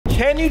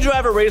Can you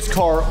drive a race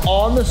car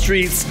on the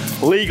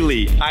streets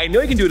legally? I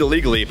know you can do it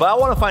illegally, but I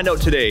want to find out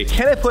today.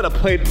 Can I put a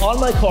plate on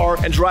my car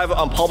and drive it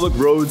on public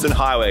roads and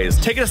highways?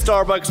 Take it to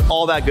Starbucks,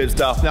 all that good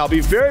stuff. Now,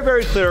 be very,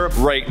 very clear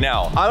right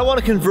now. I don't want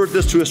to convert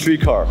this to a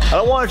street car. I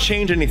don't want to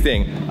change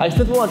anything. I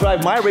simply want to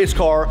drive my race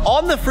car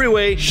on the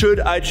freeway should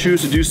I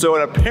choose to do so,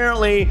 and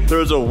apparently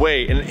there's a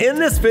way. And in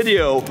this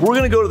video, we're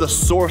going to go to the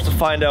source to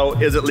find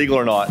out is it legal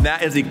or not. And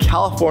that is the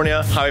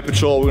California Highway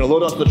Patrol. We're going to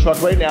load onto the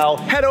truck right now,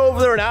 head over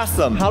there and ask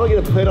them, how do I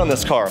get a plate on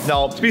this car?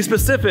 Now, to be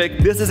specific,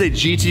 this is a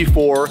GT4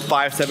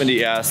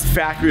 570S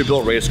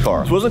factory-built race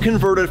car. It wasn't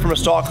converted from a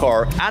stock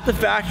car. At the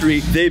factory,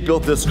 they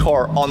built this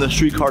car on the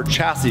street car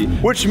chassis,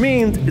 which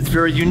means it's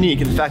very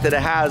unique in the fact that it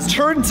has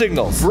turn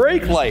signals,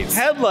 brake lights,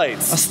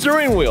 headlights, a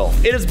steering wheel.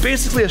 It is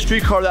basically a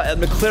street car that at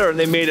Mclaren,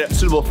 they made it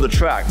suitable for the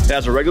track. It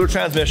has a regular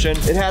transmission.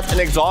 It has an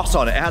exhaust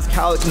on it. It has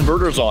catalytic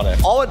converters on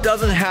it. All it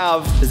doesn't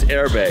have is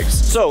airbags.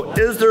 So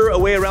is there a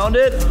way around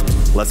it?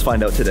 Let's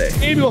find out today.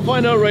 Maybe we'll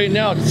find out right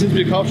now. It seems to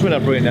be a cop showing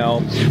up right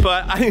now,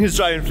 but I think he's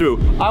driving through.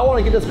 I want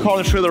to get this car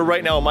in the trailer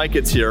right now when Mike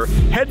gets here,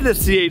 head to the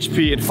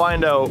CHP and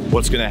find out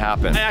what's going to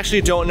happen. I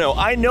actually don't know.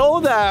 I know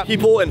that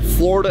people in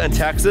Florida and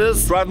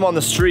Texas drive them on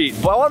the street,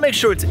 but I want to make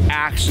sure it's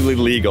actually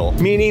legal,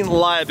 meaning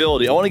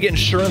liability. I want to get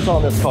insurance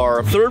on this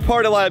car,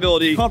 third-party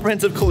liability,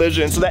 comprehensive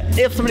collision, so that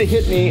if somebody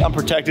hit me, I'm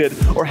protected,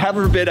 or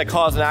heaven forbid I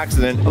cause an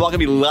accident, I'm not going to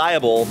be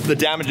liable for the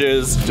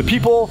damages to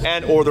people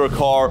and or their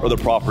car or their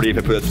property if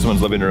I put it in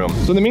someone's living room.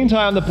 So in the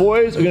meantime, the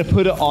boys are gonna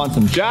put it on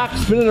some jacks,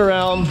 spin it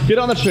around, get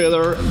on the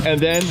trailer, and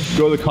then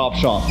go to the cop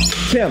shop.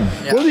 Tim,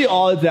 what are the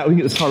odds that we can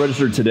get this car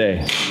registered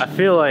today? I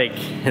feel like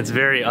it's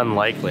very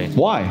unlikely.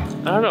 Why?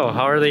 I don't know,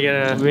 how are they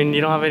gonna, I mean,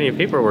 you don't have any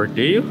paperwork,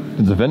 do you?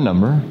 It's a VIN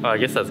number. Oh, I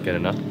guess that's good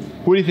enough.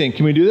 What do you think?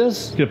 Can we do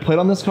this? Get a plate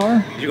on this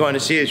car? You going to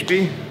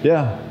CHP?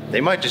 Yeah. They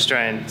might just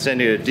try and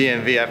send you to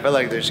DMV. I feel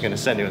like they're just gonna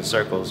send you in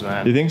circles,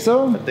 man. You think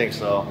so? I think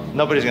so.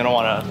 Nobody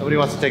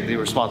wants to take the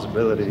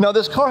responsibility. Now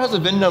this car has a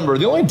VIN number.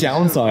 The only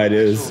downside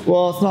is,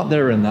 well, it's not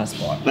there in that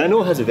spot. But I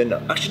know it has a VIN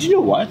number. Actually, do you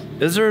know what?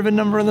 Is there a VIN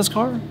number in this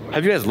car?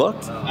 Have you guys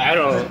looked? I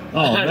don't. Oh,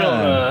 I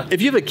don't.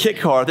 If you have a kit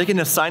car, they can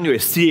assign you a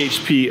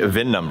CHP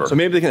VIN number. So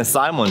maybe they can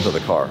assign one to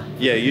the car.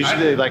 Yeah,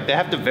 usually like they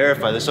have to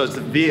verify this. So it's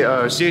the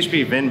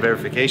CHP VIN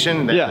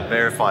verification. They have to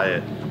verify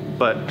it.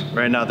 But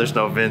right now there's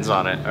no VINs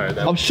on it.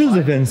 I'm sure there's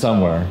a VIN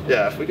somewhere.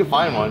 Yeah, if we can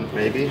find one,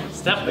 maybe.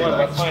 Step one,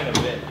 let's find a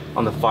VIN.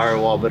 On the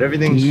firewall, but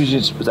everything's Usually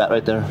is that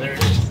right there? There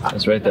it is.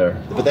 It's right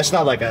there. But that's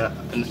not like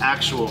an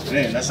actual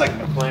VIN. That's like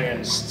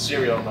McLaren's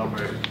serial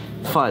number.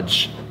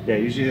 Fudge. Yeah,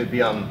 usually it'd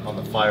be on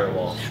the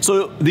firewall.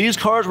 So these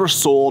cars were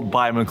sold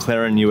by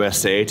McLaren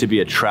USA to be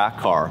a track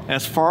car. And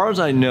as far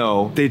as I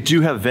know, they do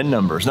have VIN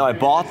numbers. Now I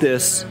bought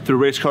this through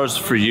Race Cars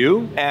For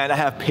You, and I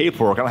have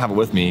paperwork, I don't have it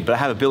with me, but I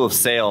have a bill of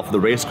sale for the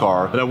race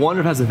car, but I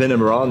wonder if it has a VIN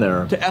number on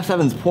there. To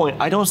F7's point,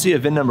 I don't see a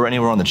VIN number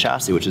anywhere on the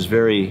chassis, which is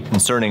very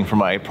concerning for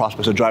my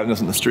prospects of driving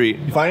this in the street.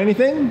 You find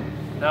anything?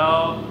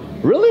 No.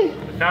 Really?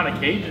 I found a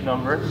cage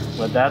number,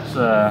 but that's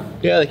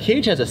Yeah, the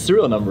cage has a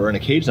serial number and a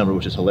cage number,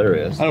 which is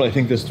hilarious. I don't really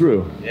think this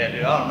through. Yeah,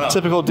 dude, I don't know.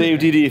 Typical Dave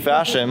DD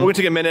fashion. We're gonna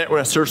take a minute, we're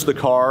gonna search the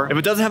car. If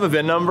it doesn't have a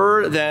VIN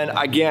number, then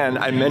again,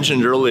 I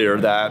mentioned earlier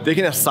that they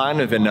can assign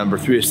a VIN number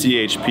through a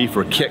CHP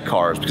for kit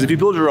cars. Because if you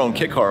build your own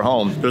kit car at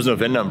home, there's no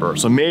VIN number.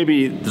 So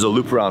maybe there's a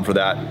loop around for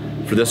that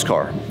for this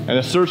car. And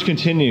the search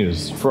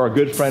continues for our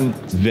good friend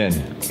Vin.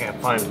 Can't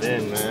find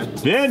VIN, man.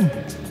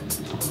 Vin!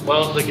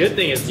 well, the good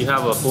thing is you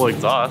have a full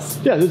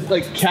exhaust. Yeah, there's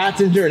like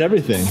cats in here and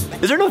everything.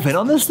 Is there no VIN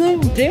on this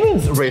thing?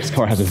 Damon's race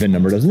car has a VIN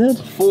number, doesn't it?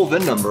 Full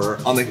VIN number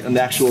on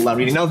the actual loud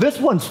reading. Now this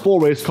one's full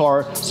race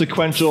car,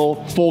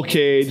 sequential, full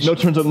cage, no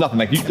turns up, nothing.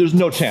 Like there's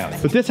no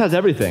chance. But this has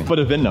everything but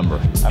a VIN number.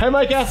 Hey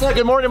Mike Essa,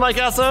 good morning Mike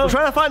Essa. We're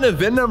trying to find the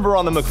VIN number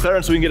on the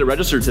Mclaren so we can get it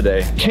registered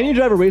today. Can you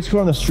drive a race car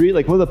on the street?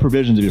 Like what are the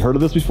provisions? Have you heard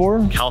of this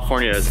before?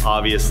 California is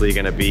obviously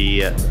going to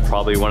be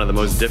probably one of the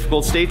most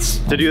difficult states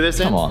to do this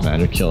in. Come on man,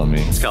 you're killing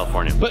me. It's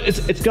California. But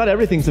it's got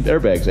everything except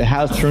airbags. It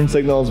has turn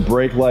signals,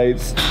 brake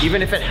lights.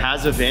 Even if it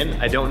has a VIN,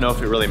 I don't know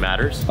if it really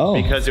matters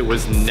because it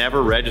was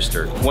never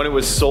registered. When it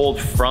was sold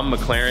from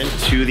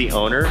McLaren to the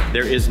owner,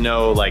 there is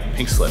no like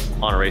pink slip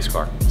on a race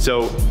car.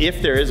 So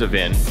if there is a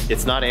VIN,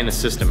 it's not in a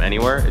system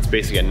anywhere. It's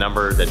basically a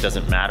number that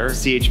doesn't matter.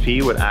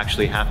 CHP would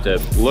actually have to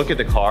look at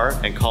the car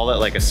and call it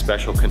like a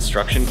special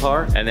construction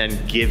car and then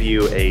give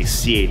you a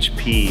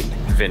CHP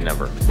VIN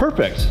number.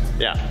 Perfect.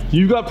 Yeah.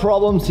 You've got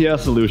problems, he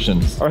has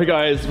solutions. All right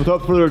guys,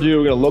 without further ado,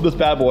 we're gonna load this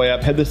bad boy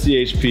up, head to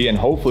CHP, and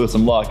hopefully with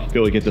some luck, be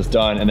able to get this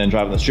done and then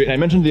drive on the street. And I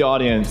mentioned to the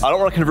audience, I don't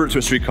wanna convert it to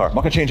a street car. I'm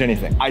not gonna change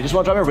anything. I just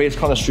wanna drive a race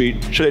car on the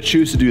street, should I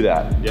choose to do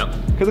that. Yep.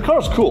 Because the car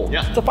is cool.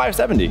 Yeah. It's a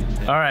 570.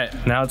 All right,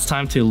 now it's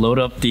time to load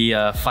up the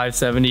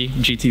 570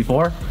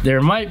 GT4.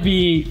 There might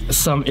be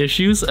some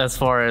issues as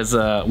far as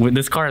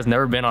this car has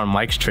never been on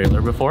Mike's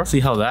trailer before. See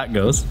how that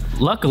goes.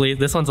 Luckily,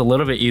 this one's a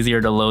little bit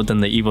easier to load than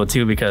the Evo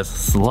 2 because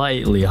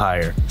slightly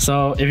higher.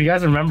 So if you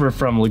guys remember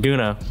from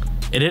Laguna,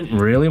 it didn't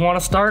really want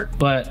to start,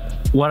 but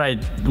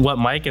what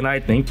Mike and I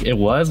think it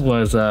was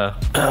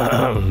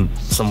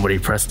somebody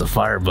pressed the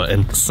fire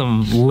button.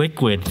 Some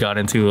liquid got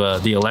into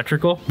the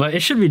electrical, but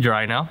it should be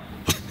dry now.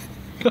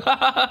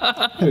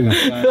 I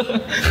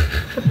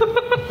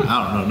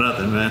don't know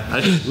nothing, man.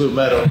 I just blew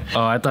metal.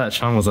 Oh, I thought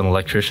Sean was an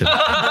electrician.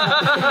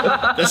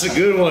 That's a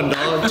good one,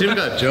 dog. Tim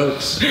got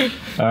jokes.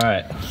 All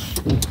right.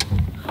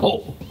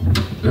 Oh,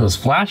 it was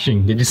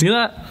flashing. Did you see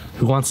that?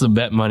 Who wants to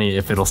bet money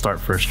if it'll start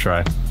first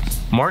try?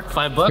 Mark,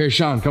 $5. Here,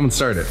 Sean, come and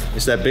start it.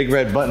 It's that big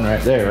red button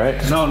right there, right?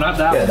 No, not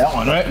that one. Yeah, that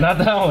one, right? Not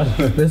that one.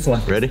 This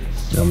one. Ready?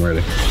 Yeah, I'm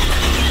ready.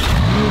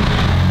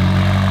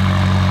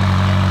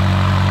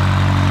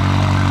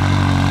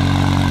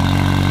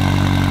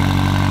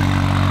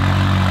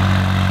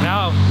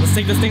 Now, let's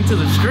take this thing to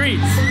the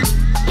streets.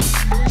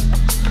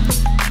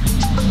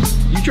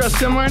 You trust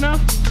him right now?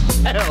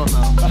 Hell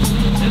no.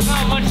 There's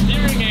not much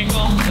steering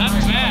angle.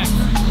 That's max.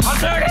 I'm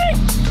turning!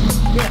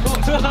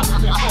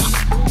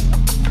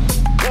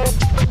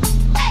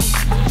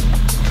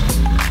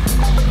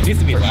 It needs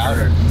to be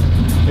louder.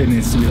 It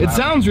needs to be. It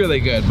sounds really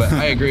good, but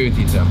I agree with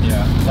you, Tim.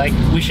 Yeah. Like,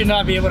 we should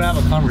not be able to have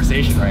a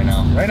conversation right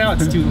now. Right now,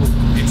 it's too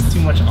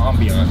much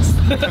ambiance.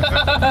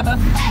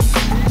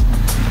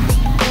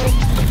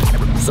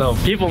 So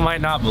people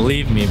might not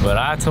believe me, but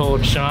I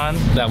told Sean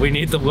that we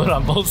need the wood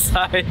on both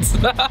sides.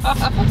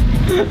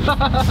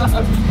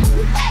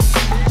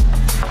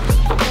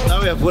 Now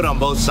we have wood on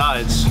both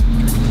sides.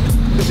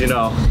 Because, you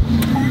know.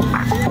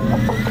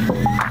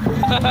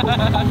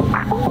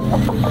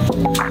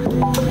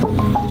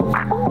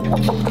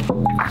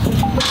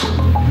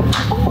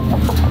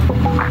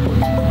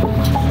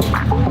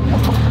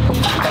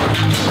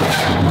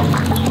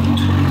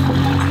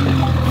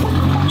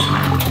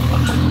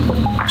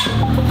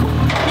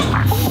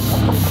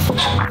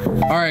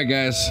 All right,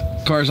 guys,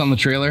 car's on the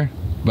trailer,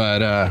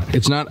 but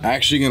it's not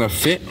actually gonna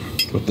fit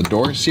with the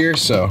doors here,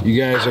 so you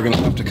guys are gonna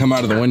have to come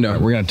out of the window.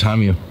 We're gonna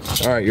time you.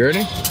 All right, you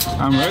ready?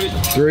 I'm ready.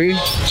 3,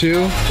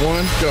 2,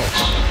 1, go.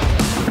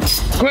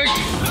 Quick,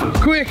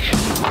 quick.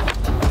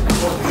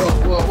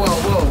 Whoa, whoa, whoa,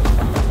 whoa.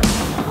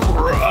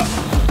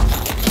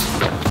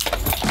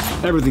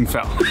 Everything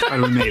fell, but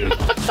we made it.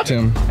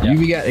 Tim, Yeah.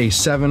 you got a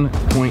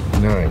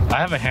 7.9. I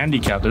have a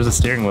handicap. There's a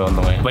steering wheel in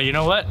the way. But you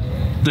know what?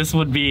 This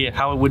would be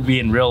how it would be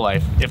in real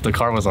life if the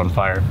car was on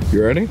fire.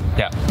 You ready?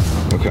 Yeah.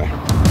 Okay.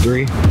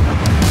 3,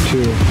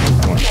 2,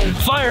 1.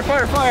 Fire,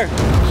 fire, fire!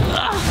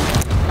 Ah!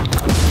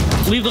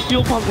 Leave the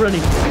fuel pump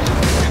running.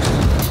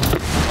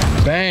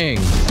 Bang.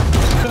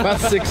 About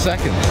 6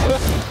 seconds.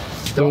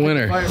 The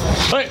winner.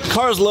 All right,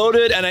 car's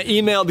loaded, and I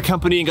emailed the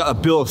company and got a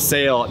bill of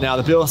sale. Now,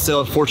 the bill of sale,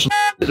 unfortunately,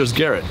 there's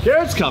Garrett.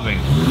 Garrett's coming.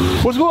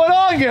 What's going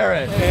on,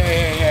 Garrett?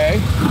 Hey.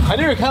 I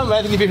knew you were coming.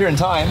 I think you'd be here in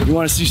time. You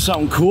want to see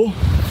something cool?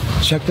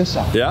 Check this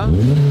out. Yeah?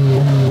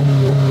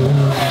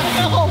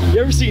 You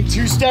ever seen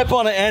two-step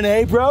on an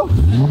NA, bro?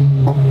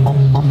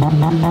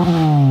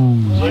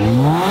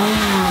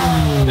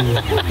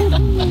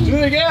 Do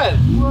it again.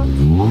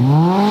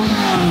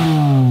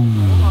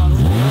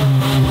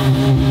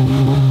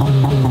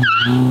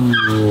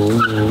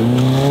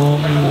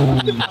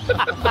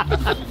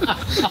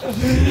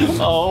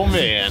 Oh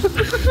man.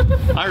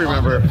 I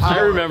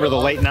remember the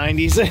late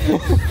 90s.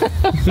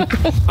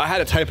 I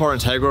had a Type R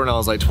Integra when I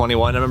was like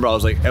 21. I remember I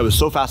was like, it was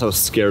so fast I was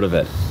scared of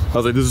it. I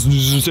was like, this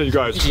is insane, you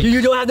guys.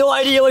 You don't have no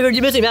idea what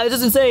you're missing, man. This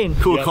is insane.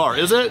 Cool car,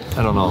 is it?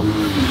 I don't know.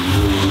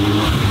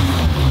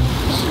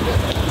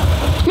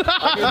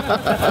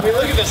 I mean,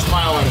 look at the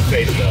smile on his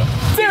face, though.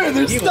 Dude,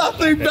 there's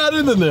nothing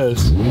better than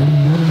this.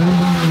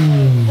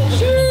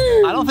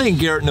 I don't think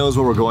Garrett knows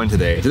where we're going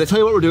today. Did I tell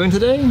you what we're doing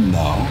today?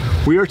 No.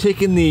 We are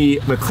taking the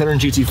Mclaren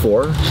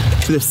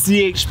GT4 to the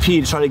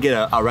CHP to try to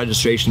get a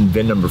registration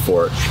VIN number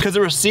for it. Because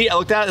the receipt, I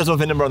looked at it, there's no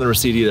VIN number on the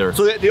receipt either.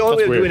 So the only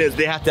way of doing it is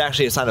they have to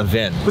actually assign a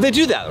VIN. But they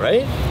do that,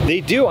 right?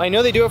 They do. I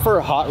know they do it for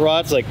hot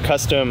rods, like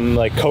custom,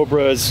 like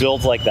Cobras,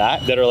 builds like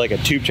that are like a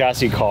tube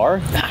chassis car.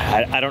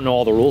 I don't know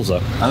all the rules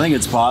though. I think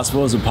it's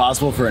possible. Is it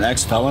possible for an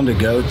ex-felon to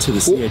go to the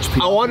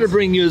CHP? I wanted to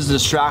bring you as a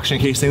distraction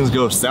in case things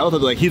go south. I'd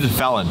be like, he's a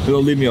felon.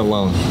 He'll leave me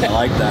alone. I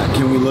like that.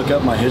 Can we look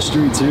up my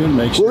history too and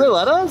make sure? Will they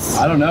let us?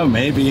 I don't know,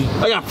 maybe.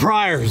 I got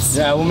priors.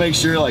 Yeah, we'll make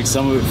sure like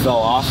some of it fell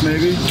off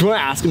maybe. Do you want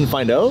to ask him to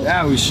find out?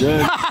 Yeah, we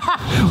should.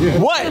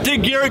 What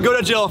did Garrett go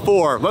to jail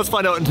for? Let's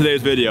find out in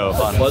today's video.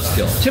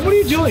 Buzzkill. Tim, what are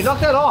you doing? Knock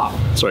that off.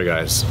 Sorry,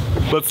 guys.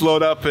 Let's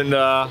load up and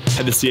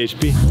head to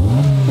CHP.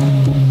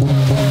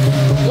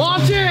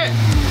 Launch it!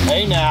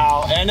 Hey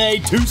now, NA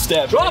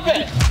two-step. Drop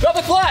it! Drop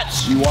the clutch!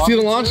 See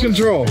the launch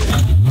control.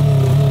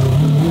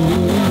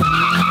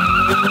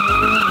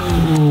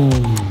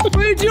 What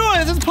are you doing?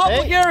 This is a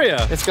public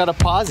area. It's got a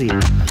posse.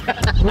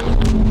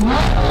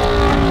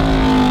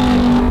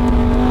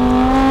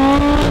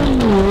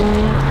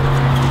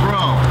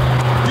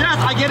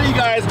 I get it, you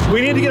guys. We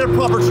need to get a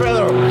proper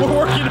trailer. We're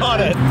working on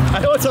it. I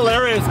know it's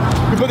hilarious.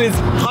 We put these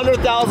 $100,000,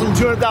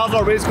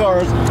 $200,000 race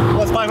cars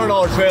plus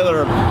 $500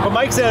 trailer. But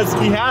Mike says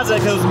he has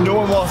it because no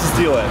one wants to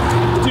steal it.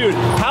 Dude,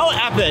 how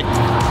epic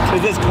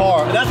is this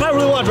car? That's why I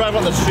really want to drive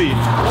on the street.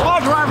 I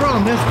want to drive around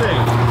on this thing.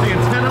 Like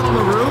it's 10 on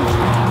the roof,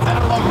 10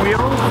 on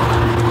wheels.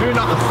 Maybe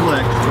not the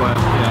slick, but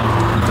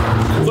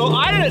yeah. So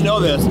I didn't know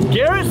this.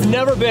 Garrett's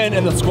never been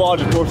in the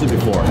Squadron Corsa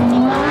before.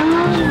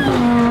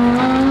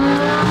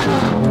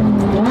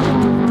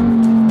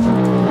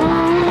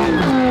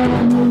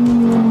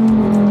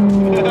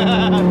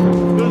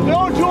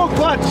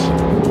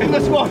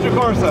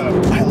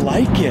 Corsa. I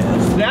like it.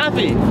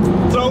 Snappy.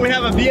 So we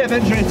have a VF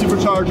engine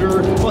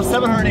supercharger, plus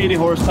 780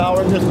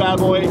 horsepower in this bad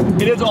boy.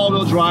 It is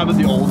all-wheel drive with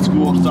the old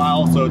school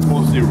style, so it's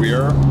mostly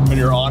rear when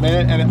you're on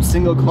it, and it's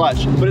single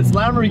clutch. But it's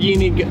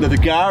Lamborghini, the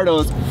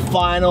Gallardo's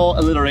final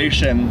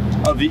iteration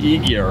of the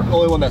E-Gear.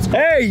 Only one that's...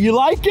 Hey, you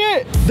like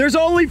it? There's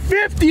only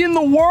 50 in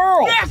the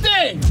world.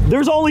 50!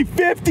 There's only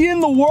 50 in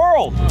the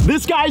world.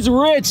 This guy's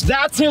rich.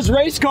 That's his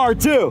race car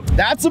too.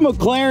 That's a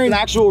McLaren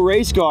actual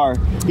race car.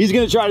 He's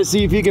gonna try to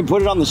see if he can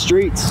put it on the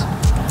streets.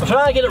 I'm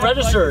trying to get it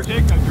registered.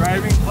 Take a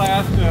driving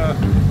class to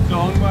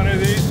own one of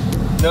these?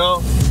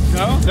 No.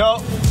 No?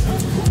 No.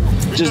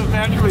 You're just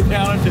naturally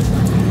talented.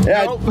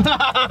 Yeah. Nope.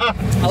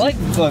 I like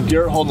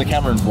Garrett holding the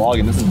camera and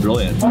vlogging. This is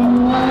brilliant.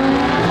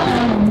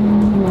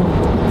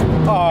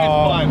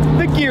 Oh,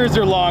 the gears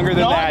are longer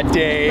than that,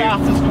 Dave. Not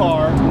the fastest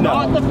car. No.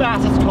 Not the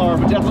fastest car,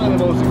 but definitely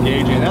the most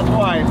engaging. That's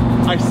why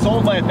I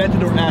sold my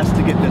Aventador S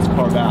to get this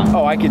car back.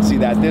 Oh, I can see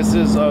that. This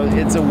is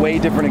it's a way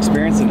different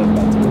experience than an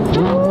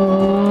Aventador.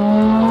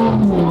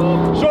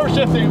 Short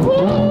shifting.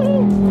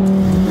 Woo!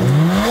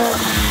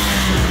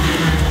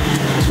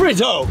 It's pretty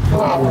dope.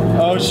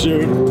 Oh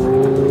shoot.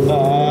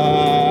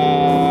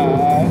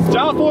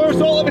 Downforce,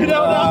 don't let me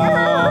down.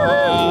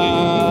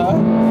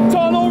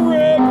 Tunnel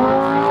rig.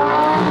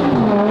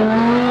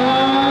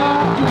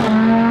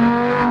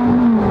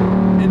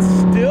 It's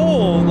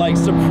still like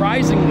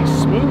surprisingly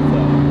smooth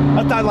though.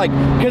 I thought like,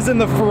 because in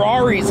the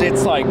Ferraris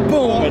it's like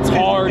boom, it's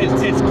hard. It's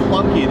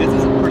clunky. This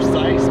is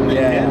precise. But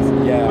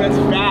but it's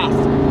fast.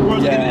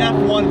 Whereas in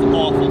F1 it's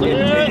awful.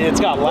 It's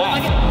got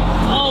lag.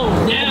 Oh,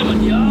 damn, a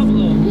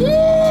Diablo.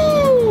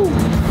 Woo!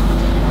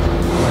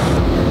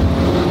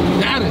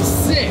 That is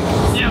sick.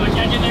 Yeah, we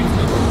can't get next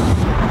to it.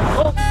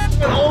 Oh,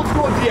 an old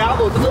school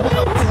Diablo. Look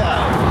at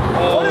that.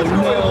 Oh, What is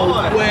going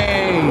on? no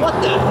way. What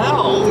the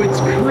hell? Oh, it's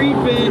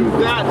creeping.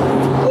 That.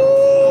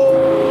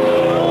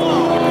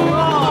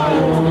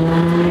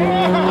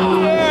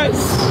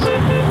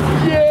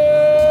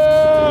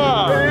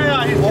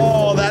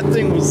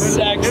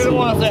 Sexy. He didn't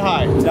want to say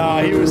hi.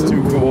 Nah, he was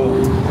too cool.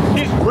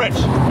 He's rich.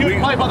 He would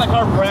probably bought that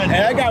car for brand. And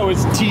that guy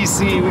was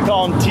TC. We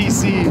call him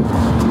TC.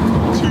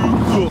 Too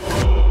cool.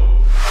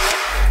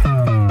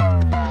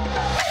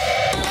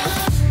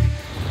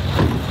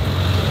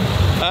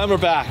 And we're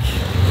back.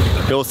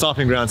 The old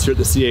stomping grounds here at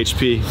the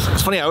CHP.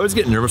 It's funny, I always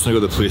get nervous when I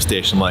go to the police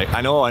station. Like,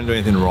 I know I didn't do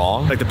anything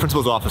wrong. Like the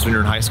principal's office when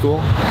you're in high school.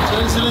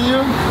 Anything in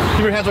here?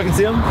 Keep your hands so I can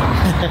see them.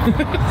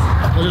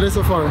 How's your day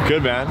so far?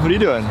 Good, man. What are you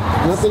doing?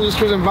 Nothing, just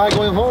cruising by,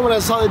 going home, and I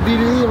saw the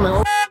DVD. I'm like,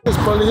 oh, it's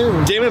probably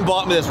him. Damon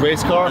bought me this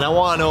race car, and I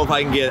want to know if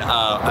I can get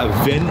a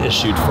VIN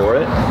issued for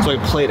it, so I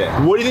can plate it.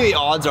 What do you think the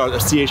odds are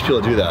that CHP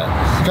will do that?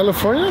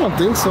 California? I don't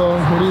think so.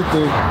 What do you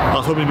think? I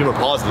was hoping to be more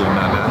positive than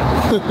that,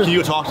 man. Can you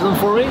go talk to them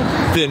for me?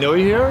 Do they know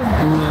you here?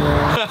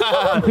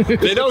 Yeah.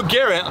 They know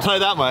Garrett, I'll tell you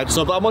that much.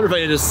 So I wonder if I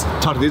can just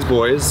talk to these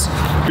boys,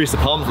 grease the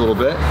palms a little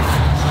bit.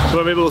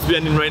 But maybe we'll be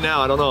ending right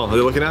now, I don't know. Are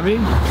they looking at me?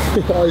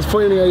 Oh, he's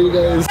pointing at you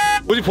guys.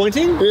 Was he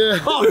pointing? Yeah.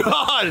 Oh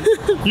God!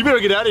 You better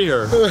get out of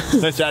here.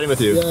 Nice chatting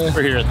with you. Yeah.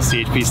 We're here at the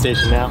CHP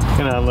station now.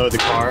 Gonna unload the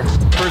car.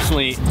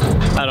 Personally,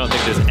 I don't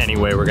think there's any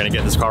way we're gonna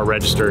get this car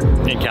registered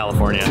in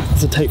California.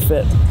 It's a tight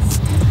fit.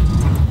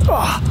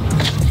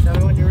 Tell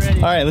me when you're ready.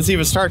 All right, let's see if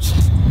it starts.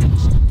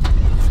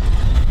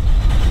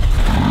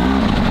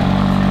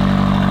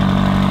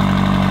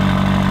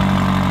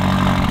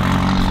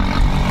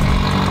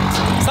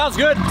 Sounds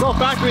good. It's all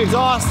factory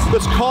exhaust.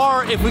 This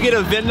car, if we get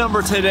a VIN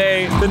number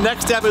today, the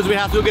next step is we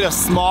have to go get a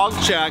smog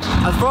check.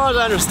 As far as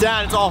I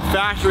understand, it's all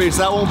factory,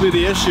 so that won't be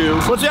the issue.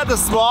 Once we have the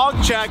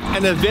smog check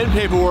and the VIN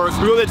paperwork,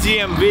 we go to the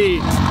DMV.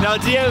 Now,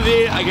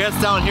 DMV, I guess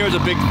down here is a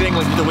big thing.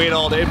 Like, you have to wait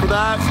all day for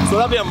that. So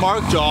that'll be a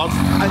mark job.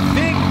 I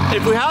think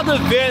if we have the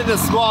VIN and the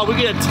smog, we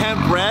get a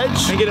temp reg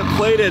and get it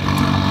plated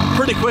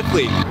pretty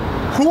quickly.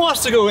 Who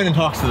wants to go in and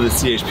talk to the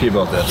CHP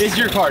about this? It's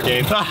your car,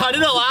 Dave. I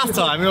did it last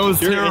time. It was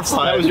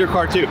terrifying. That was your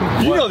car too.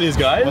 You know these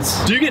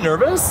guys. Do you get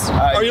nervous?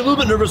 Are you a little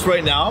bit nervous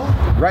right now?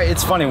 Right,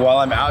 it's funny, while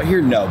I'm out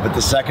here, no, but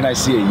the second I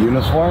see a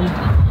uniform,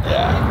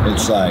 yeah,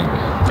 it's like,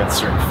 Got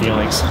certain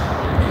feelings.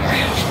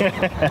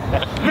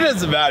 it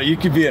doesn't matter, you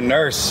could be a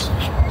nurse.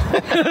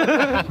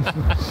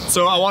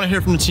 So I want to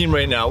hear from the team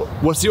right now.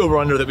 What's the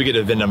over-under that we get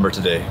a VIN number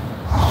today?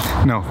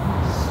 No.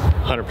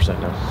 100%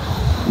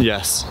 no.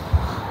 Yes.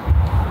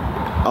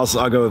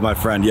 I'll go with my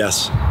friend,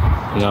 yes.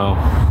 No.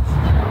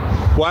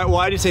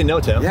 Why do you say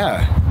no, Tim?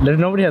 Yeah.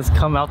 Nobody has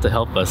come out to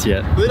help us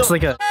yet. It's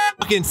like a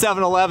Fucking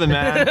 7-Eleven,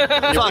 man.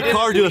 It's not a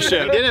car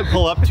dealership. We didn't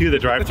pull up to the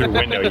drive-through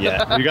window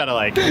yet. You gotta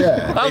like.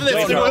 Yeah. I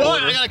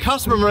got a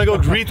customer. I'm gonna go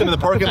greet them in the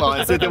parking lot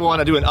and see if they want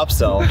to do an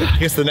upsell. I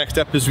guess the next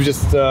step is we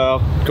just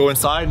go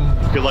inside.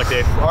 And Good luck,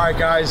 Dave. All right,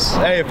 guys.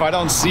 Hey, if I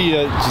don't see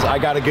you, I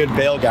got a good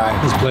bail guy.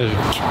 It's a pleasure.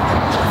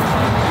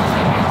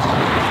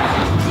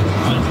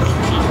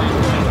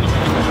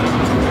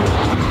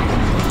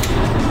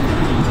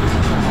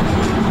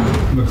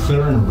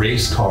 Mclaren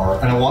race car,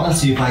 and I want to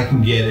see if I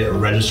can get it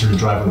registered to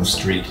drive on the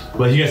street.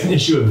 But you guys can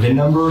issue a VIN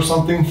number or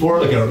something for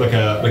it,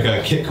 like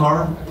a kit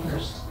car.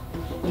 First,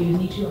 you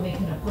need to make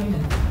an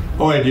appointment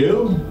Oh, I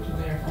do. to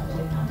verify the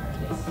VIN number,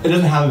 please. It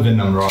doesn't have a VIN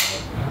number on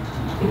it.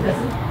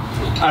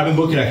 I've been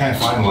looking, I can't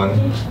find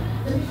one.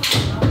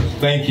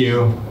 Thank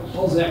you.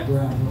 Oh, Zach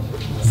Brown.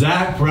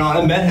 Zach Brown,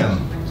 I met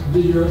him.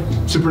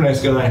 Super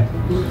nice guy.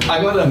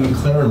 I got a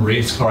Mclaren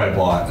race car I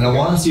bought, and I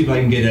want to see if I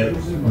can get it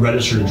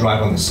registered to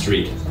drive on the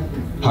street.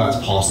 How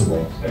that's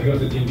possible. Have you go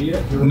to the DMV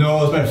yet?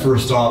 No, it's my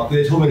first stop.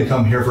 They told me to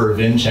come here for a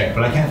VIN check,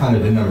 but I can't find a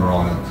VIN number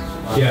on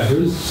it. Yeah,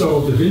 so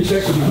the VIN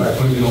check would be by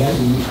coming in,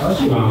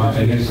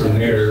 and then from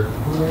there.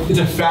 It's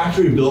a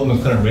factory-built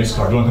McLaren race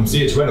car. Do you want to come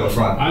see it? It's right out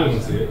front. I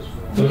don't see it.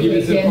 So keep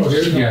it simple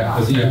here. Yeah,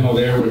 because you know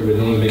there would be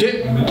only make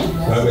it.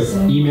 So I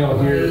would email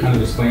here, kind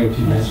of explain what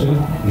you mentioned,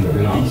 and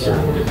then officer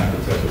will get back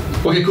in touch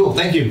with you. Okay, cool.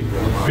 Thank you.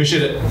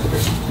 Appreciate it.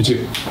 You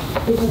too.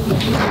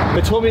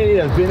 They told me I need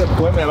a VIN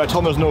appointment. I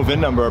told them there's no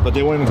VIN number, but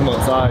they won't even come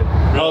outside.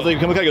 I was like,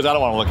 come look at it. He goes, I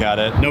don't want to look at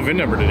it. No VIN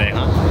number today,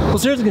 huh? Well,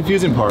 so here's the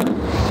confusing part.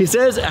 He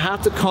says I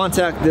have to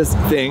contact this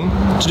thing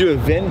to do a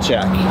VIN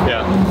check.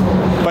 Yeah.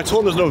 But I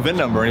told him there's no VIN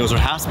number, and he goes, there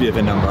has to be a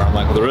VIN number. I'm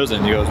like, well, there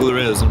isn't. He goes, well, there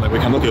is. I'm like,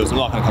 wait, come look. He goes, I'm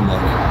not going to come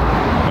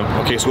look.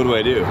 Okay, so what do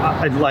I do?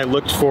 I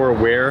looked for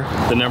where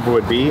the number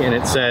would be, and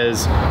it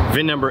says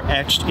VIN number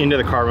etched into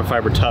the carbon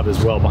fiber tub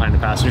as well behind the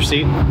passenger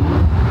seat.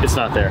 It's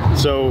not there.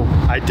 So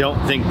I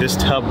don't think this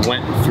tub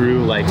went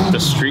through like the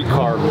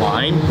streetcar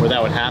line where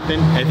that would happen.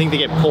 I think they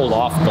get pulled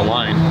off the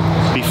line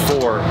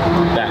before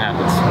that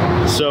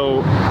happens.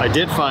 So I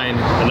did find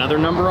another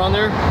number on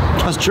there.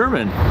 That's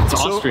German. It's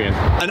Austrian.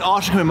 An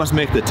Austrian company must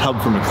make the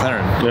tub for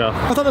McLaren. Yeah.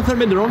 I thought McLaren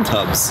made their own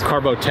tubs.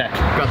 Carbotech.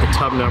 Got the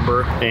tub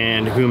number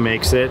and who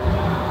makes it.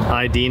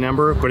 ID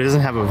number, but it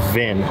doesn't have a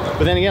VIN.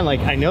 But then again,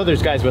 like I know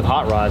there's guys with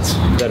hot rods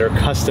that are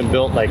custom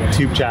built like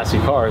tube chassis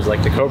cars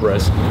like the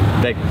Cobras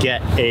that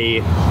get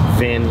a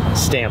VIN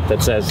stamp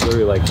that says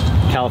literally like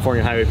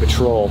California Highway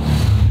Patrol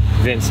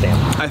VIN stamp.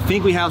 I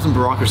think we have some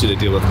bureaucracy to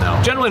deal with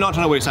now. Generally not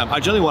trying to waste time.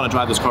 I generally want to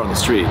drive this car on the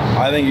street.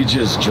 I think you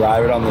just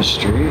drive it on the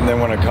street, and then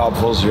when a cop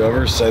pulls you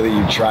over, say that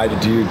you tried to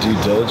do your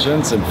due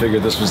diligence and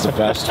figured this was the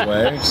best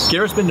way.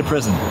 Garrett's been to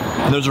prison,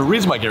 and there's a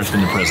reason why Garrett's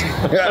been to prison.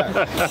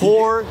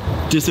 Poor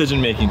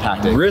decision-making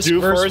tactic. Risk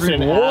Do first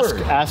and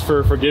reward. ask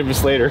for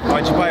forgiveness later.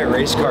 Why'd you buy a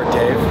race car,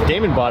 Dave?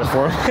 Damon bought it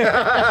for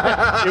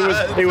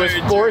him. it was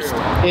forced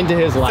into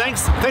his life.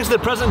 Thanks to the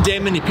President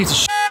Damon, you piece of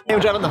shit. You're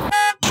driving the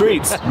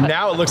streets.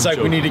 Now it looks like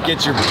we need to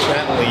get your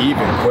Bentley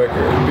even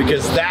quicker,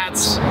 because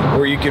that's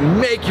where you can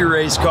make your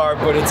race car,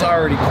 but it's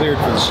already cleared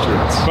for the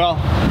streets. Well,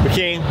 we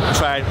came, we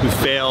tried, we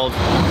failed.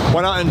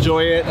 Why not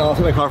enjoy it? I'll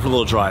take my car for a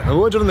little drive. I've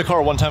only driven the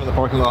car one time in the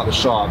parking lot of the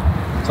shop,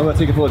 so I'm gonna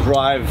take it for a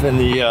drive in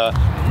the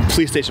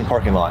police station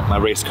parking lot, my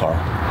race car.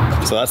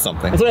 So that's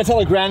something. That's what I tell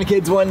the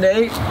grandkids one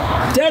day.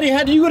 Daddy,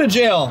 how do you go to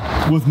jail?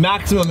 With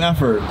maximum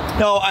effort.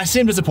 No, I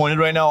seem disappointed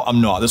right now.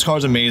 I'm not. This car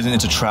is amazing.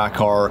 It's a track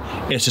car.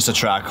 It's just a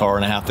track car,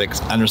 and I have to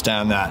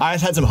understand that. I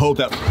just had some hope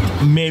that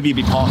maybe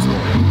it'd be possible,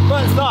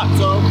 but it's not.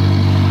 So,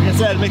 like I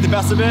said, make the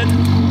best of it.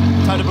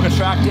 Time to book a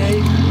track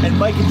day, and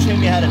Mike can train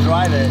me how to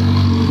drive it.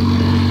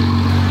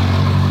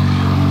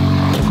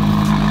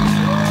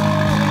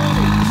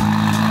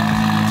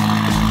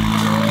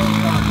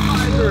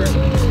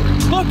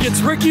 Look,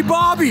 it's Ricky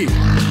Bobby.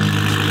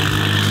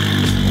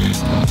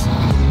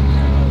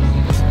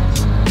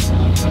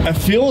 I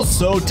feel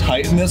so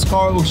tight in this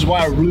car, which is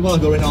why I really want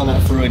to go right now on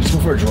that freeway, just go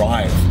for a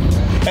drive.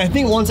 And I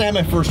think once I have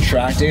my first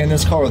track day in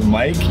this car with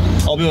Mike,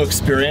 I'll be able to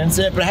experience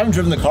it, but I haven't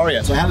driven the car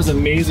yet, so I have this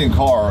amazing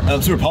car that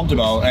I'm super pumped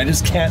about, and I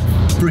just can't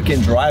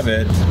freaking drive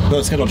it without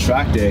a scheduled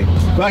track day.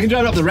 But I can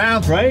drive it up the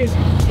ramp, right?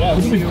 Yeah,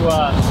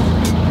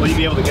 will you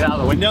be able to get out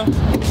of the window?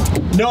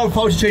 No,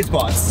 probably trade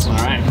spots. All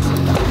right.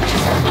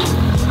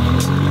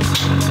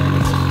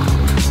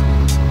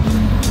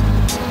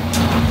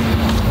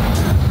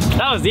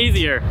 That was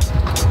easier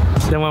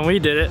than when we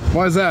did it.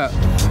 Why is that?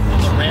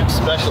 I'm a ramp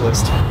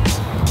specialist.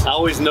 I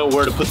always know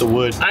where to put the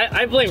wood.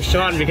 I blame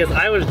Sean because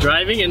I was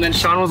driving and then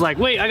Sean was like,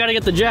 wait, I gotta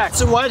get the jack.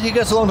 So why did he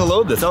get so long to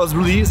load this? That was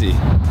really easy.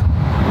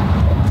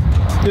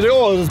 He's like,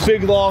 oh, this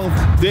big long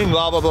thing,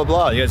 blah, blah, blah,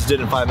 blah. You guys did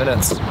it in 5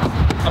 minutes.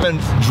 I've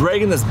been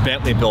dragging this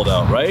Bentley build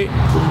out, right?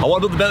 I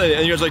want to build the Bentley,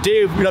 and you guys are like,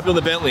 Dave, you're not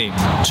building the Bentley.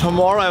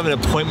 Tomorrow I have an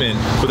appointment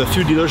with a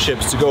few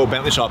dealerships to go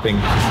Bentley shopping.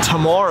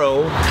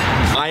 Tomorrow,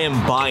 I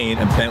am buying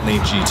a Bentley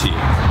GT.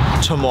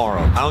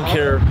 Tomorrow. I don't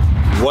care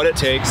what it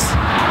takes.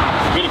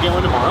 You're gonna get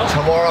one tomorrow?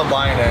 Tomorrow I'm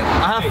buying it.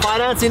 I have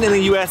financing in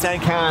the US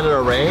and Canada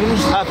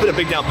arranged. I put a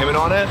big down payment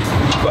on it.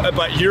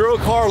 But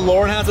Eurocar,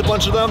 Lauren has a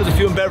bunch of them. There's a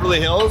few in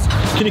Beverly Hills.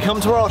 Can you come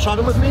tomorrow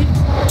shopping with me?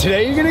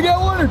 Today you're gonna get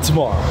one, or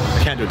tomorrow?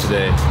 I can't do it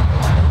today.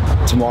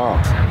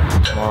 Tomorrow.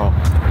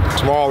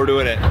 Tomorrow we're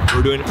doing it.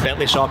 We're doing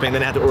Bentley shopping,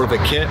 then I have to order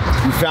the kit.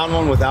 You found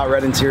one without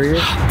red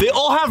interior? They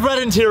all have red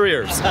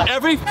interiors.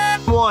 Every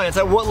one. It's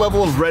like, what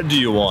level of red do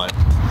you want?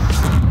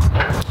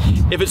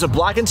 If it's a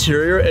black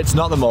interior, it's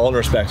not the Mullen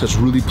respect, it's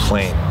really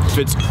plain. If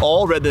it's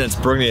all red, then it's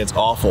burgundy, it's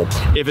awful.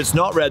 If it's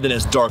not red, then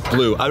it's dark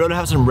blue. I'd rather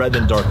have some red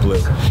than dark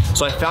blue.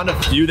 So I found a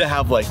few that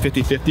have like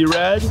 50-50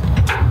 red,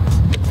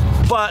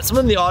 but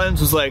someone in the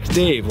audience was like,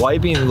 Dave, why are you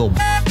being a little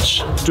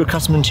bitch? Do a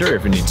custom interior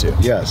if you need to.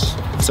 Yes.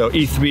 So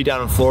E3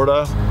 down in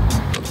Florida,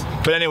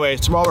 But anyways,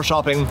 tomorrow we're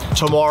shopping.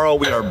 Tomorrow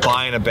we are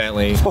buying a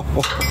Bentley.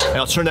 And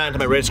I'll turn that into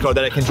my race car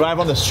that I can drive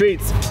on the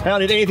streets. I don't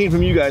need anything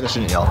from you guys. I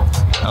shouldn't yell.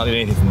 I don't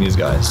need anything from these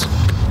guys.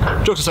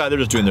 Jokes aside, they're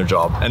just doing their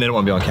job and they don't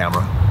want to be on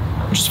camera,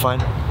 which is fine.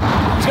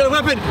 He's got a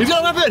weapon! He's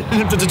got a weapon!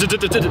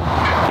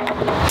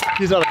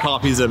 He's not a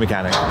cop, he's a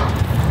mechanic.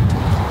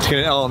 Taking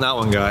an L on that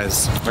one,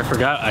 guys. I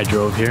forgot I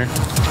drove here.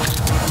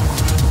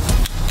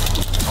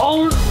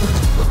 Oh!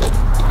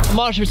 I'm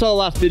not sure if you saw the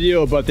last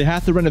video, but they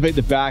have to renovate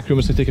the back room.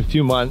 It's gonna take a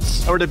few months.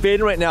 And we're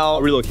debating right now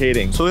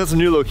relocating. So that's a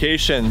new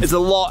location. It's a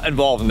lot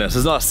involved in this.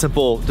 It's not a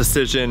simple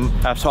decision.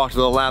 I've talked to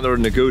the landlord,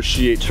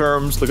 negotiate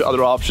terms, look at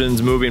other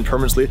options, moving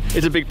permanently.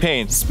 It's a big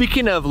pain.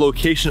 Speaking of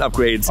location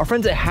upgrades, our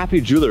friends at Happy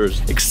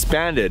Jewelers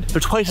expanded.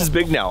 They're twice as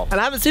big now. And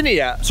I haven't seen it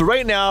yet. So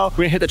right now, we're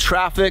gonna hit the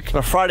traffic on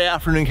a Friday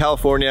afternoon in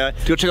California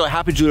to go check out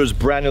Happy Jewelers'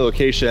 brand new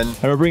location.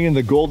 And we're bringing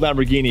the gold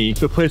Lamborghini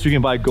to a place where you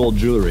can buy gold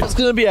jewelry. It's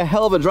gonna be a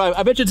hell of a drive.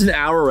 I bet you it's an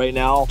hour right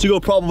now to go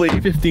probably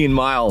 15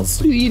 miles.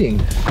 What are you eating?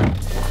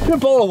 You got a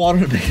bottle of water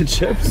and a bag of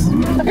chips?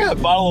 I got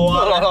a bottle of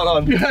water. Hold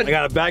on. I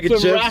got a bag of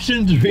chips.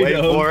 Ration Doritos. Wait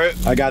for it.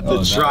 I got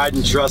the tried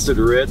and trusted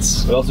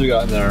Ritz. What else we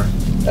got in there?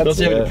 What else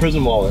do you have in the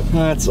prison wallet?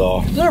 That's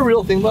all. Is that a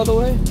real thing, by the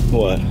way?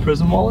 What?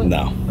 Prison wallet?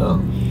 No. Oh.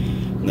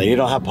 No, you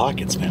don't have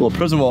pockets, man. Well,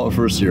 prison wallet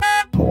first year.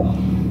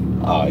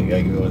 Oh, you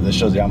gotta go. This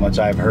shows you how much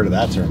I've heard of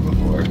that term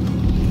before.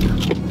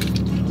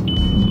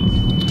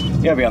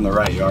 You gotta be on the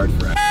right yard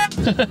for it.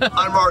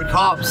 Unmarked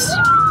cops.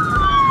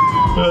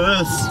 Look at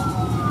this.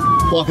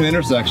 Blocking the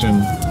intersection.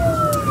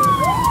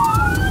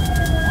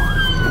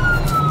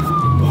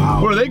 Wow.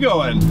 Where are they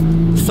going?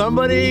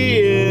 Somebody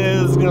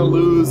is gonna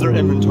lose their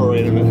inventory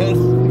in a minute.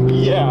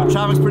 Yeah.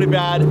 Traffic's pretty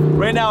bad.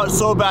 Right now it's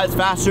so bad it's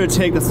faster to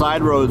take the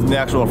side roads than the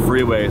actual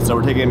freeway. So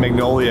we're taking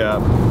Magnolia,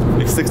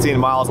 like 16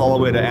 miles all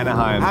the way to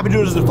Anaheim. Happy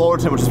Jewelers is in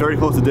Fullerton, which is very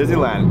close to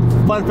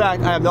Disneyland. Fun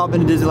fact, I have not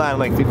been to Disneyland in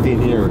like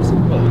 15 years.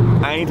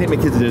 I need to take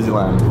my kids to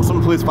Disneyland. Will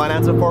someone please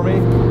finance it for me?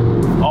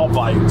 I'll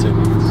buy you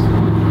tickets.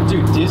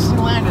 Dude,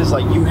 Disneyland is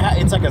like,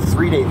 it's like a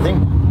 3-day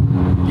thing.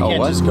 You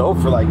can't just go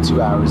for like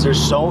 2 hours. It's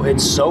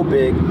so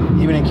big.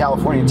 Even in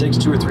California, it takes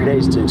 2 or 3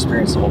 days to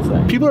experience the whole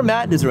thing. People are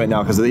mad at Disney right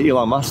now because of the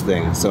Elon Musk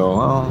thing.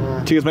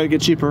 So, tickets might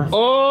get cheaper.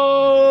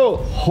 Oh,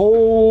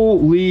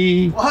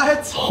 holy.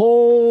 What?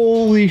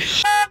 Holy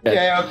shit.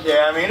 Okay.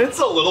 I mean, it's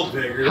a little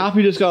bigger.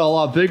 Happy just got a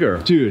lot bigger.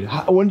 Dude,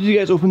 when did you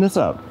guys open this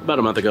up? About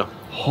a month ago.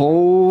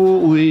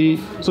 Holy.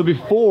 So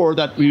before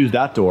that, we used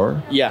that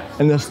door. Yeah.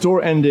 And the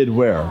store ended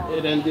where?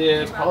 It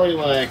ended probably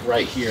like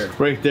right here.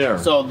 Right there.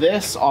 So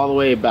this all the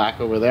way back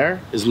over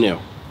there is new.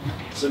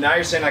 So now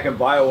you're saying I can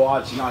buy a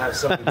watch and not have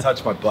something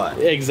touch my butt.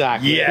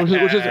 Exactly. Yeah.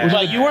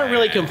 But you weren't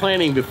really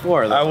complaining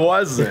before, though. I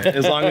wasn't,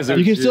 as long as it was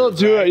you can still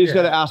do it, you just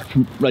gotta ask,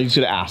 like you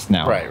should ask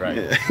now. Right.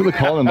 Look at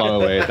Colin, by the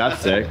way.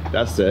 That's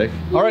sick.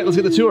 All right, let's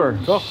get the tour.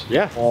 Cool.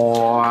 Yeah.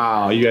 Oh,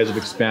 wow, you guys have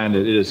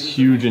expanded. It is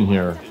huge in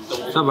here.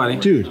 What's up, buddy?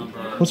 Dude,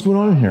 what's going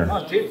on in here?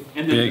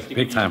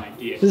 Big time.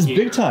 This is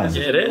big time.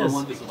 It is.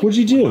 What'd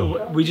you do?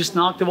 We just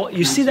knocked the wall.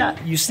 You see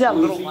that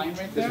little line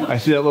right there? I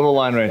see that little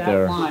line right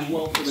there.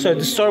 So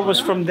the store was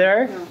from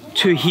there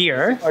to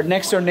here. Our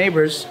next door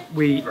neighbors,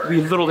 we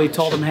literally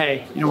told them,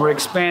 hey, we're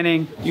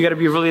expanding. You got to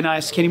be really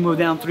nice. Can you move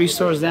down 3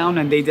 stores down?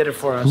 And they did it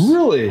for us.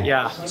 Really?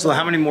 Yeah. So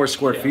how many more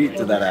square feet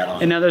did that add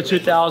on? Another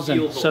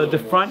 2,000. So the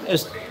front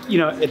is,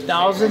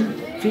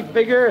 1,000 feet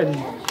bigger, and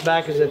the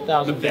back is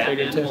 1,000 feet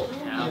bigger too.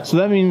 So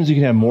that means you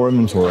can have more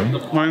inventory. You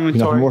can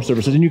have more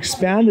services. And you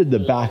expanded the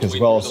back as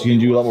well, so you can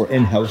do a lot more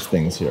in-house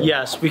things here.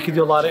 Yes, we could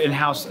do a lot of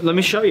in-house. Let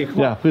me show you.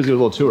 Come on. Please give a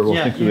little tour. We'll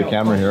stick through the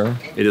camera here.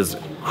 It is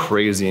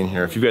crazy in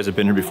here. If you guys have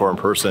been here before in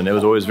person, it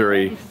was always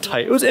very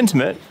tight. It was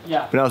intimate,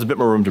 but now there's a bit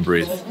more room to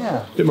breathe.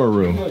 Yeah. A bit more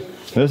room.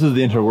 This is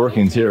the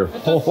interworkings here.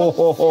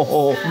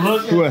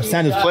 Ooh, a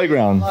Santa's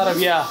playground.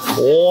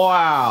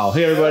 Wow.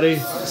 Hey, everybody.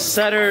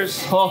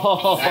 Setters. How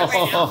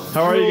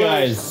are you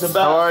guys?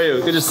 How are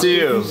you? Good to see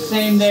you.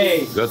 Same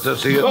day. Good to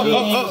see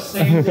you.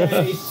 Same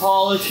day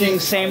polishing.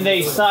 Same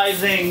day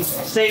sizing.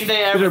 Same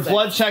day everything. Is your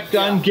blood check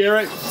done,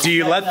 Garrett? Do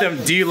you let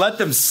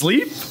them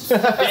sleep?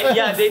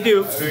 Yeah, they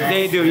do.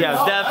 They do.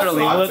 Yeah,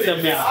 definitely. We'll let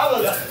them. Yeah.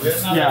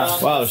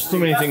 Wow, there's so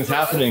many things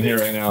happening here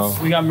right now.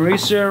 We got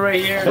Marisa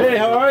right here. Hey,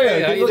 how are you?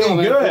 Hey, how you doing,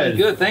 man? Good.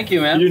 Good, thank you,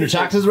 man. You doing your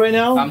taxes right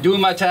now? I'm doing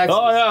my taxes.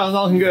 Oh yeah, it's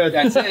all good.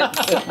 That's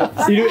it.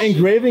 So you do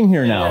engraving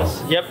here now?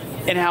 Yep.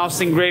 In-house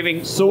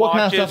engraving. So what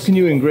kind of stuff can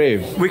you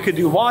engrave? We could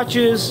do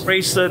watches,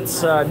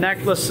 bracelets,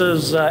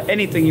 necklaces,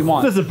 anything you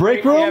want. This is a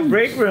break room? Yeah,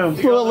 break room.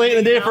 It's a little late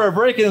in the day for a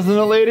break, isn't it,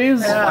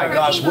 ladies? Yeah. Oh my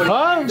gosh,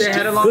 what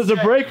This is a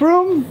break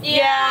room?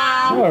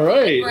 Yeah. All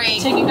right.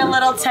 Taking a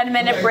little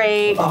 10-minute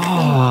break.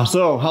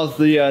 So how's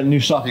the new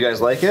shop? You guys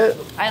like it?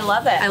 I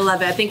love it. I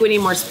love it. I think we need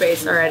more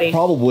space already.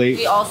 Probably.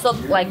 We also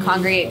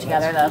congregate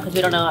together though, because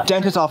we don't know.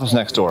 Dentist office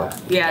next door.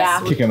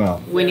 Yes. Kick him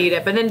out. We need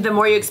it. But then the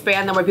more you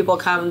expand, the more people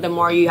come, the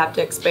more you have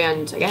to expand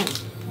again.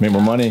 Make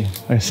more money.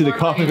 I see the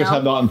coffee makers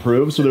have not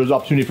improved, so there's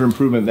opportunity for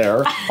improvement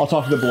there. I'll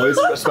talk to the boys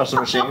about special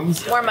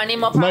machines. More money,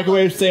 more The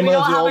microwave, same as the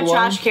old one. We don't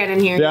have a trash can in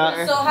here. Yeah.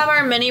 We still have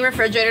our mini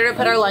refrigerator to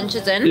put our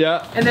lunches in.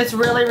 Yeah. And this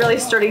really, really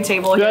sturdy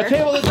table here. Yeah,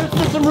 table,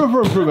 there's some room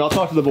for improvement. I'll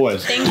talk to the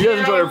boys. Thank you guys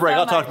enjoy your you break. so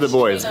I'll talk to the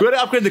boys. We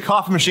gotta upgrade the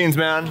coffee machines,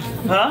 man.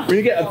 Huh? We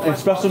need to get an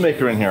espresso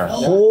maker in here.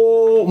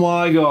 Oh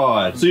my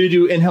God. So you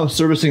do in-house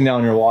servicing now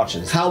on your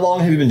watches. How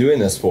long have you been doing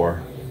this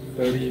for?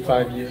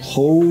 35 years.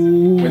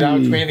 Holy.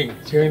 Without training.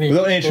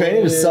 Without any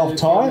training, just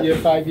self-taught?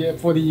 5 years,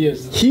 40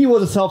 years. He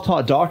was a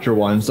self-taught doctor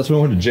once. That's when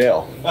he went to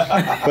jail.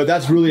 But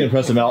that's really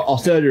impressive. I'll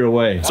stay out of your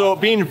way. So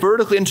being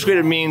vertically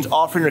integrated means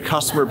offering your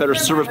customer better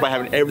service by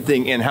having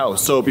everything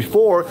in-house. So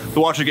before, the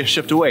watch would get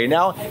shipped away.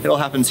 Now, it all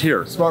happens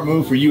here. Smart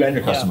move for you and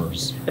your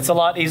customers. It's a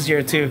lot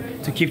easier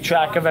to keep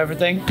track of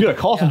everything. You got a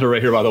call center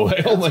right here, by the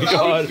way. Oh my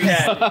God.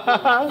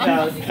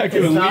 I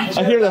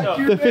hear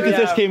the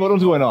 56K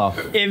modem's going off.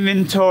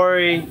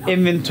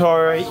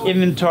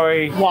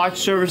 Inventory. Watch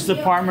service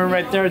department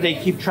right there. They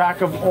keep track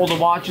of all the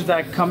watches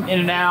that come in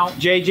and out.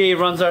 JJ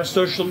runs our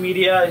social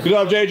media. Good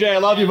job, JJ. I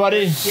love you,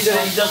 buddy. He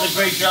does a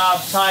great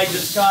job. Ty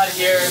just got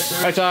here.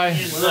 Hi, Ty.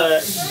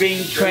 He's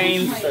being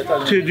trained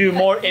to do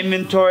more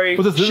inventory.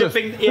 What's this?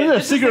 Shipping. This is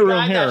a secret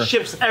room here. That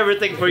ships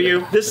everything for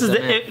you. This is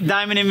the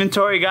diamond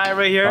inventory guy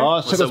right here. Oh,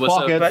 let's check his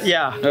pockets. But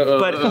yeah,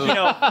 but you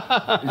know,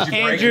 Did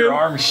you break Andrew, your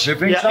arm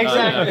shipping? Yeah, something?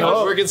 exactly. I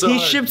was working so He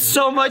hard. shipped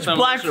so much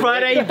Black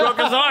Friday, he broke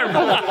his arm.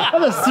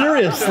 That's a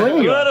serious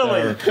sling.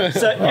 Literally.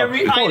 So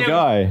every poor item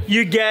guy.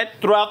 you get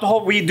throughout the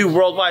whole, we do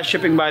worldwide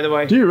shipping, by the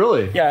way. Do you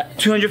really? Yeah,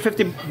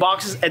 250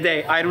 boxes a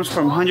day. Items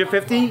from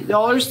 $150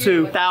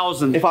 to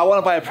 $1,000. If I want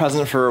to buy a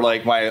present for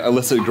like my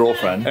illicit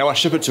girlfriend and I want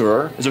to ship it to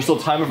her, is there still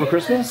time before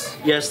Christmas?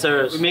 Yes,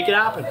 there is. We make it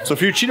happen. So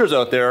for you cheaters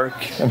out there,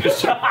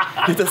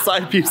 get the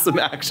side piece some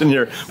action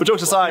here. But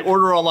jokes aside,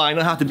 order online. You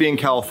don't have to be in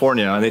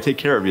California, and they take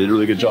care of you. They do a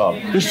really good job.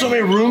 There's so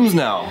many rooms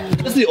now.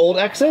 This is the old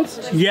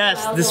exit?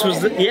 Yes, this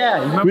was the, yeah.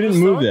 You remember We didn't the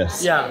move store?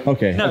 this. Yeah.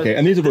 Okay, No, okay.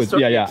 And these are the both, store-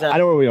 yeah. exactly. I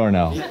know where we are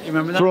now. You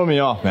remember that? Throwing me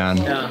off, man.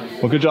 Yeah.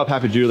 Well, good job,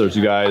 Happy Jewelers,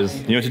 you guys.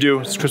 You know what to do?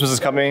 Christmas is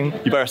coming.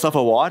 You buy yourself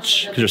a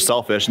watch, because you're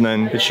selfish, and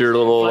then get your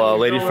little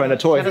lady friend a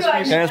toy.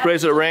 Tennis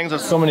bracelet, rings,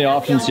 there's so many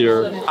options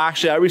here.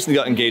 Actually, I recently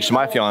got engaged to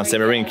my fiance.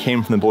 My ring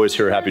came from the boys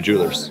here at Happy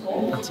Jewelers.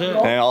 That's it.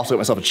 And I also got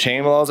myself a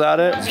chain while I was at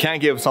it. You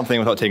can't give something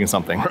without taking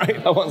something,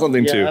 right? I want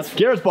something too.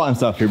 Garrett's bought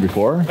stuff here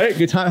before. Hey,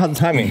 good time. How's the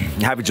timing?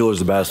 Happy Jewelers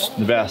the best.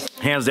 The best.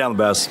 Hands down the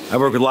best. I've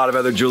worked with a lot of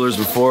other jewelers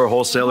before,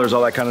 wholesalers,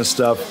 all that kind of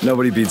stuff.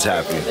 Nobody beats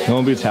Happy. No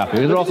one beats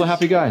Happy. They're also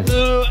happy guys.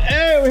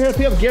 Hey, we're here to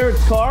pick up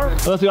Garrett's car.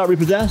 Unless we got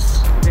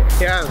repossessed.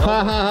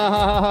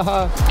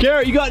 Yeah.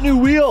 Garrett, you got new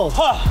wheels.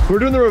 We're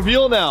doing the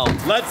reveal now.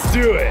 Let's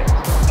do it.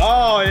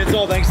 Oh, it's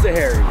all thanks to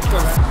Harry.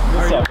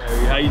 What's up,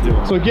 Harry? How you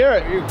doing? So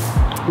Garrett,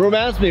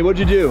 romance me, what'd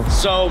you do?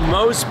 So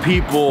most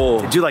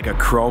people do like a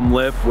chrome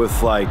lip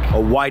with like a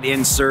white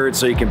insert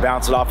so you can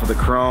bounce it off with the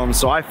chrome.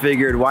 So I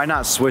figured why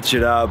not switch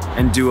it up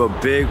and do a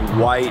big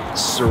white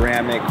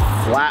ceramic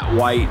flat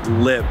white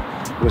lip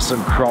with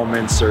some chrome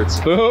inserts.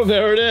 Boom,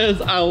 there it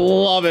is. I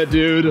love it,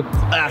 dude.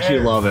 I actually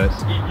love it.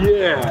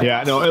 Yeah.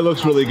 Yeah, no, it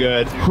looks really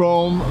good.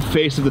 Chrome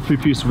face of the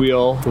three-piece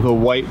wheel with a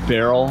white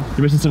barrel. You're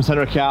missing some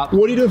center cap.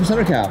 What are you doing for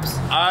center caps?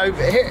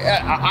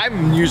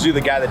 I'm usually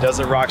the guy that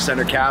doesn't rock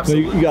center caps. No,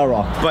 you gotta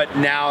rock. But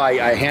now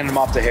I hand them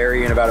off to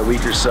Harry in about a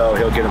week or so.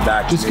 He'll get them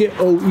back to Just me. get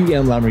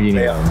OEM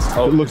Lamborghini ones.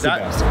 Oh, it looks the that-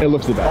 best. It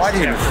looks the best. Oh, I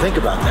didn't even think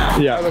about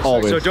that. Yeah,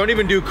 always. So don't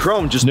even do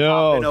chrome, just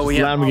pop in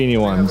OEM. Lamborghini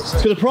ones.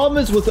 Because the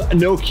problem is with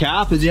no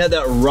cap is you had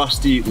that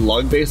rusty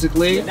lug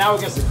basically. Now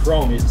it gets the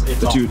chrome. It's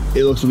Dude,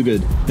 it looks really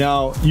good.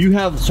 Now, you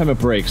have ceramic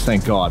brakes,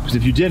 thank God. Because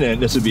if you didn't,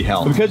 this would be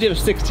hell. But because you have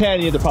 610,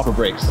 you have the proper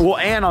brakes. Well,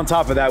 and on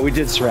top of that, we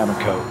did ceramic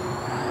coat.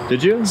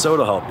 Did you? So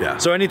it'll help, yeah.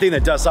 So anything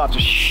that dusts off,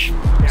 just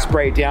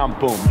spray it down,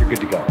 boom, you're good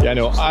to go. Yeah,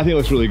 no, I think it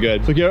looks really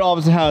good. So Garrett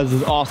obviously has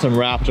this awesome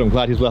wrap, which I'm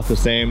glad he's left the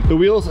same. The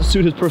wheels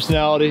suit his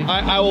personality.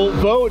 I will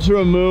vote to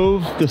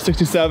remove the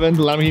 67,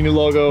 the Lamborghini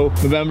logo,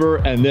 November,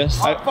 and this.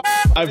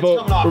 I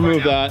vote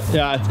remove that.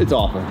 Yeah, it's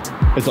awful.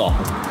 It's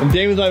awful. And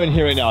Damon's not even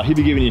here right now. He'd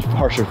be giving you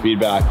harsher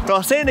feedback. I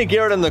was saying to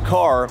Garrett in the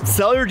car,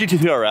 sell your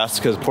GT3 RS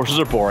because Porsches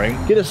are boring.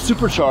 Get a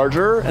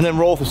supercharger and then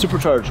roll with a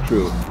supercharged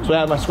crew. So I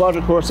have my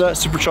Squadron Corsa,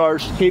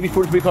 supercharged,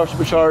 KB43 car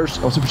supercharged.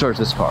 I'll supercharge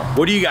this car.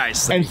 What do you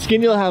guys think? And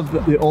Skinny will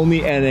have the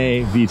only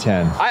NA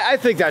V10. I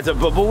think that's a,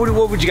 but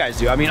what would you guys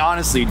do? I mean,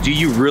 honestly, do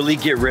you really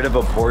get rid of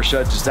a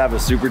Porsche just to have a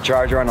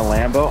supercharger on a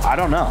Lambo? I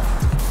don't know.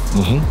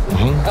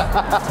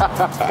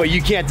 But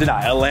you can't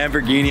deny a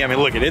Lamborghini. I mean,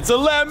 look, it's a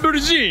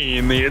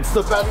Lamborghini. It's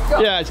the best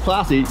car. Yeah, it's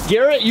classy.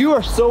 Garrett, you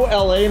are so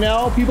LA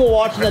now. People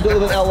watching that don't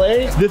live in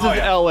LA, this is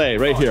LA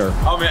right here.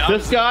 Oh, man,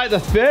 this guy, the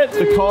fit,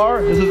 the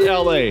car, this is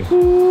LA.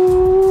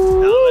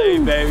 LA,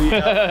 baby.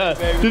 LA,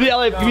 baby. Do the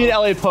LA, give me an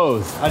LA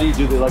pose. How do you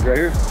do the like right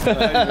here?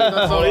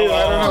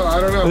 I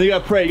don't know. And you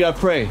gotta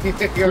pray,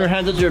 Put your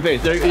hands up to your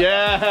face. There,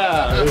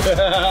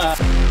 yeah.